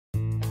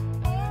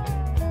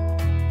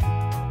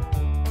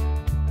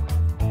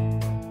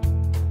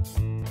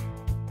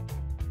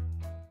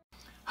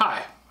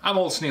I'm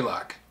Old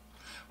Sneelock.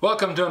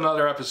 Welcome to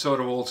another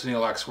episode of Old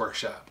Sneelock's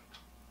Workshop.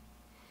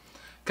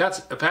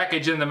 Got a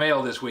package in the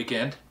mail this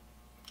weekend.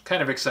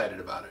 Kind of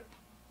excited about it.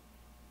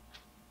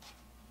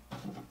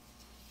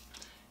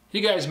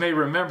 You guys may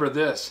remember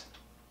this.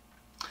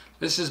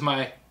 This is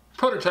my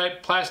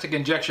prototype plastic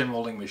injection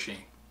molding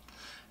machine.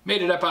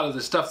 Made it up out of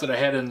the stuff that I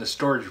had in the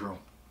storage room.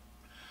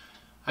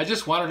 I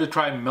just wanted to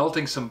try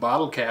melting some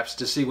bottle caps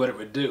to see what it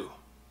would do.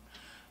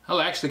 Well,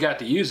 I actually got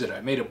to use it.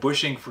 I made a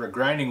bushing for a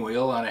grinding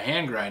wheel on a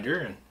hand grinder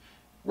and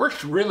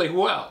worked really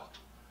well.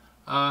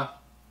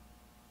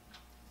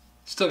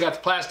 Still got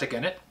the plastic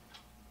in it.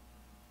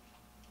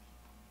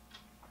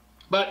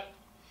 But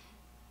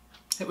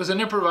it was an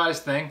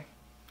improvised thing.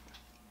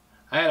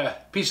 I had a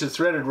piece of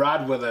threaded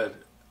rod with a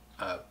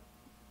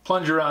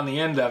plunger on the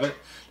end of it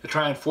to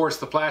try and force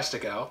the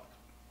plastic out.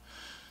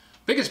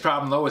 Biggest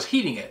problem though was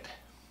heating it.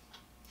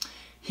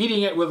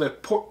 Heating it with a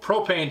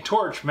propane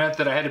torch meant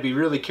that I had to be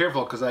really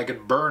careful because I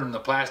could burn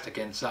the plastic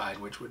inside,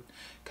 which would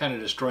kind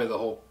of destroy the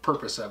whole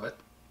purpose of it.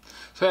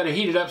 So I had to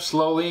heat it up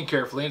slowly and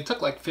carefully, and it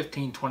took like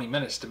 15-20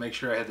 minutes to make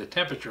sure I had the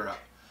temperature up.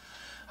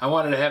 I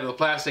wanted to have the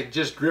plastic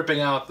just dripping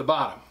out the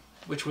bottom,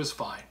 which was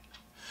fine.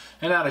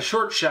 And on a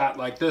short shot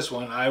like this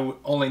one, I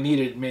only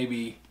needed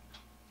maybe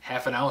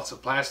half an ounce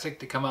of plastic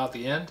to come out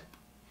the end.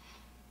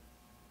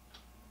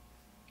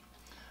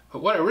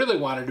 But what I really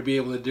wanted to be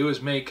able to do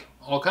is make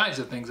all kinds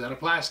of things out of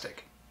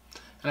plastic.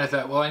 And I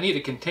thought, well, I need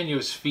a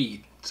continuous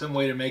feed, some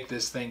way to make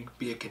this thing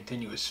be a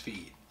continuous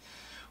feed.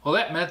 Well,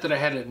 that meant that I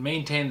had to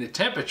maintain the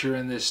temperature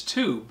in this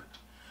tube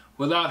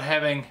without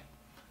having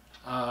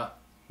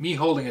me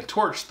holding a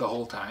torch the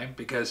whole time,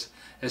 because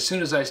as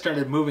soon as I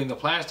started moving the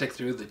plastic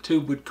through, the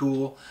tube would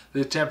cool,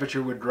 the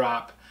temperature would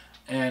drop,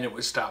 and it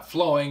would stop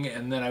flowing,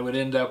 and then I would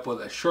end up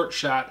with a short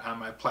shot on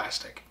my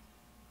plastic.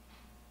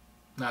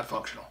 Not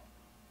functional.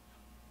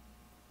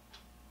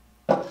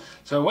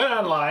 So I went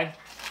online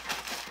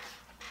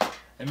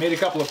and made a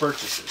couple of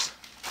purchases.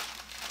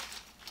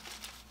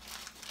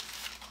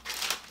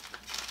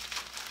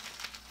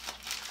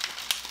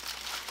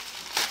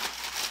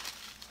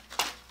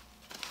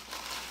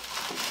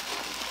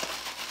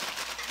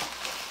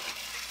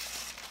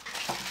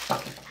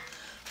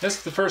 This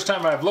is the first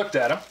time I've looked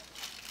at them.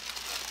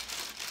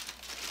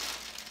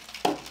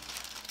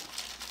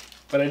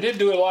 But I did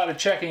do a lot of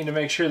checking to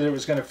make sure that it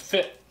was going to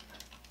fit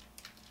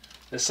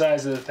the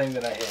size of the thing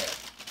that I had.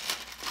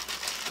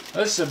 Now,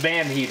 this is a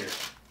band heater.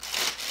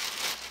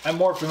 I'm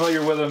more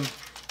familiar with them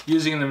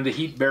using them to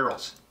heat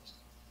barrels.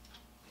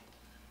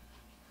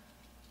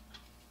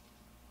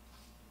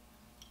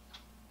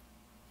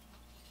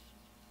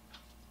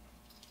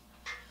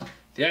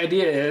 The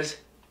idea is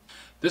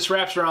this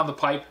wraps around the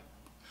pipe.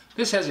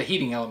 This has a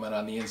heating element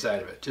on the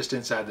inside of it, just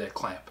inside that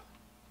clamp.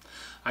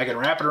 I can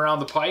wrap it around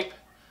the pipe,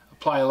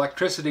 apply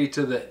electricity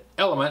to the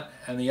element,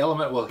 and the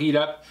element will heat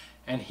up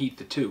and heat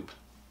the tube.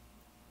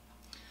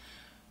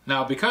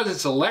 Now, because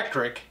it's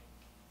electric,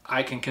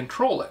 I can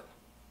control it.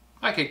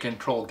 I can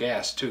control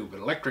gas too, but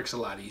electric's a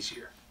lot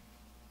easier.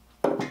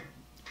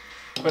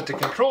 But to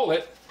control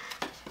it,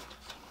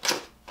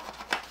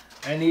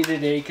 I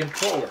needed a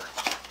controller.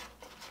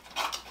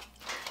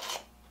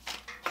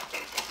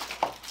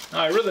 Now,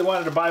 I really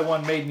wanted to buy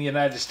one made in the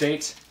United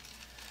States,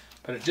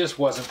 but it just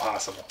wasn't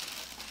possible.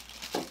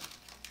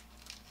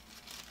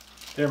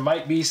 There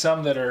might be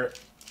some that are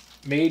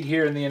made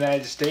here in the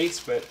United States,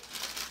 but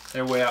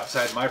they're way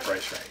outside my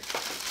price range.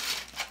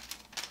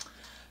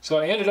 So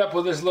I ended up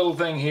with this little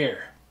thing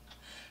here.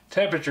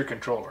 Temperature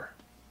controller.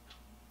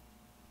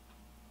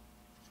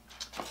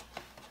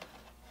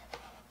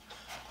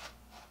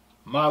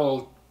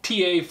 Model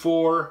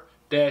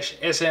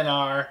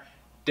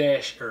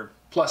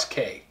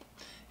TA4-SNR-K.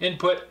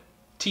 Input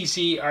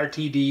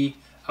TC-RTD,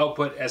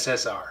 output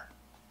SSR.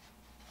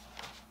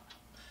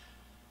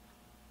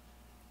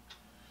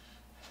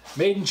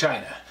 Made in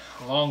China,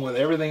 along with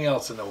everything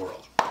else in the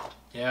world.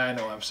 Yeah, I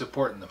know, I'm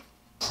supporting them.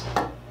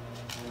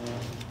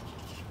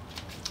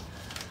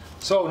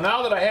 So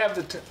now that I have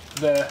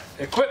the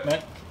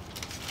equipment,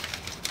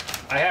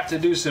 I have to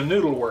do some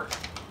noodle work.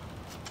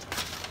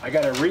 I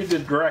got to read the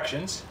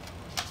directions.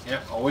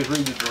 Yep, always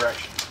read the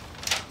directions.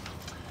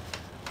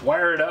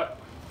 Wire it up.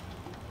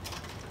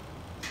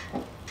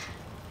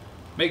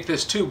 Make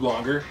this tube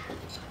longer.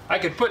 I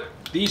could put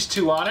these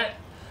two on it,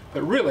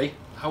 but really,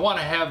 I want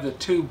to have the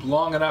tube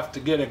long enough to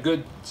get a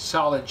good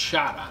solid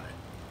shot on it.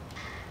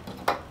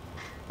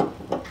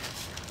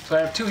 So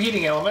I have two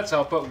heating elements.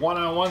 I'll put one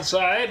on one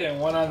side and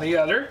one on the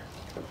other,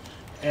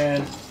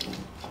 and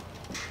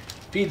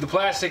feed the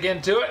plastic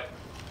into it.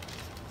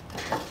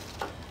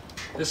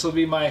 This will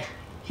be my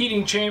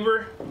heating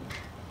chamber.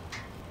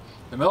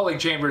 The melting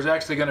chamber is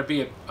actually going to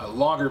be a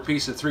longer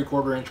piece of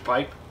 3/4 inch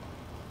pipe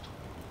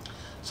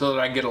so that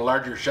I can get a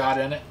larger shot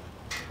in it.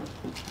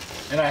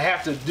 And I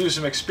have to do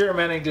some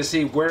experimenting to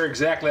see where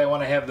exactly I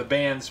want to have the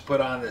bands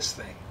put on this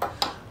thing.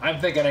 I'm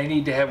thinking I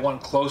need to have one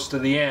close to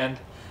the end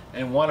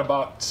and one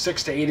about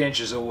 6 to 8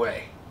 inches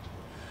away.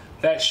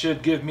 That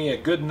should give me a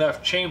good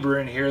enough chamber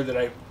in here that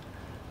I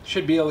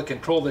should be able to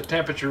control the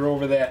temperature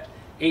over that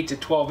 8 to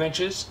 12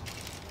 inches.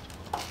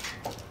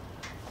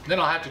 Then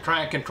I'll have to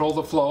try and control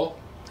the flow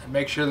and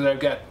make sure that I've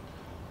got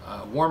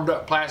warmed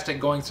up plastic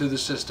going through the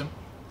system.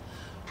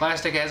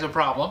 Plastic has a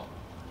problem.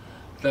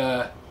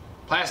 The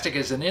plastic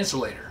is an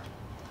insulator,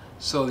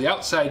 so the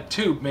outside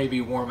tube may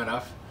be warm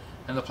enough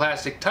and the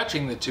plastic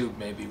touching the tube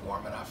may be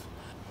warm enough.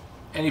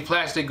 Any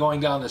plastic going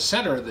down the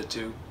center of the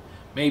tube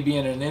may be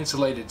in an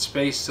insulated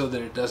space so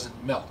that it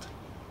doesn't melt.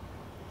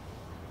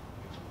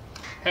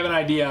 Have an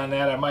idea on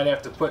that. I might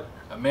have to put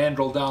a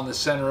mandrel down the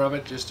center of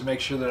it just to make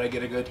sure that I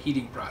get a good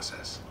heating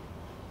process.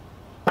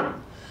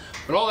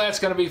 But all that's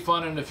going to be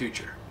fun in the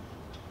future.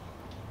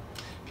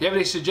 If you have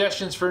any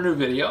suggestions for a new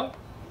video,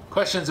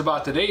 questions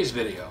about today's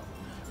video,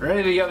 or any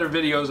of the other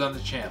videos on the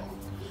channel,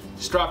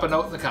 just drop a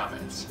note in the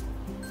comments.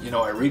 You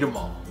know I read them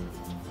all.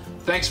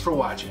 Thanks for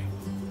watching.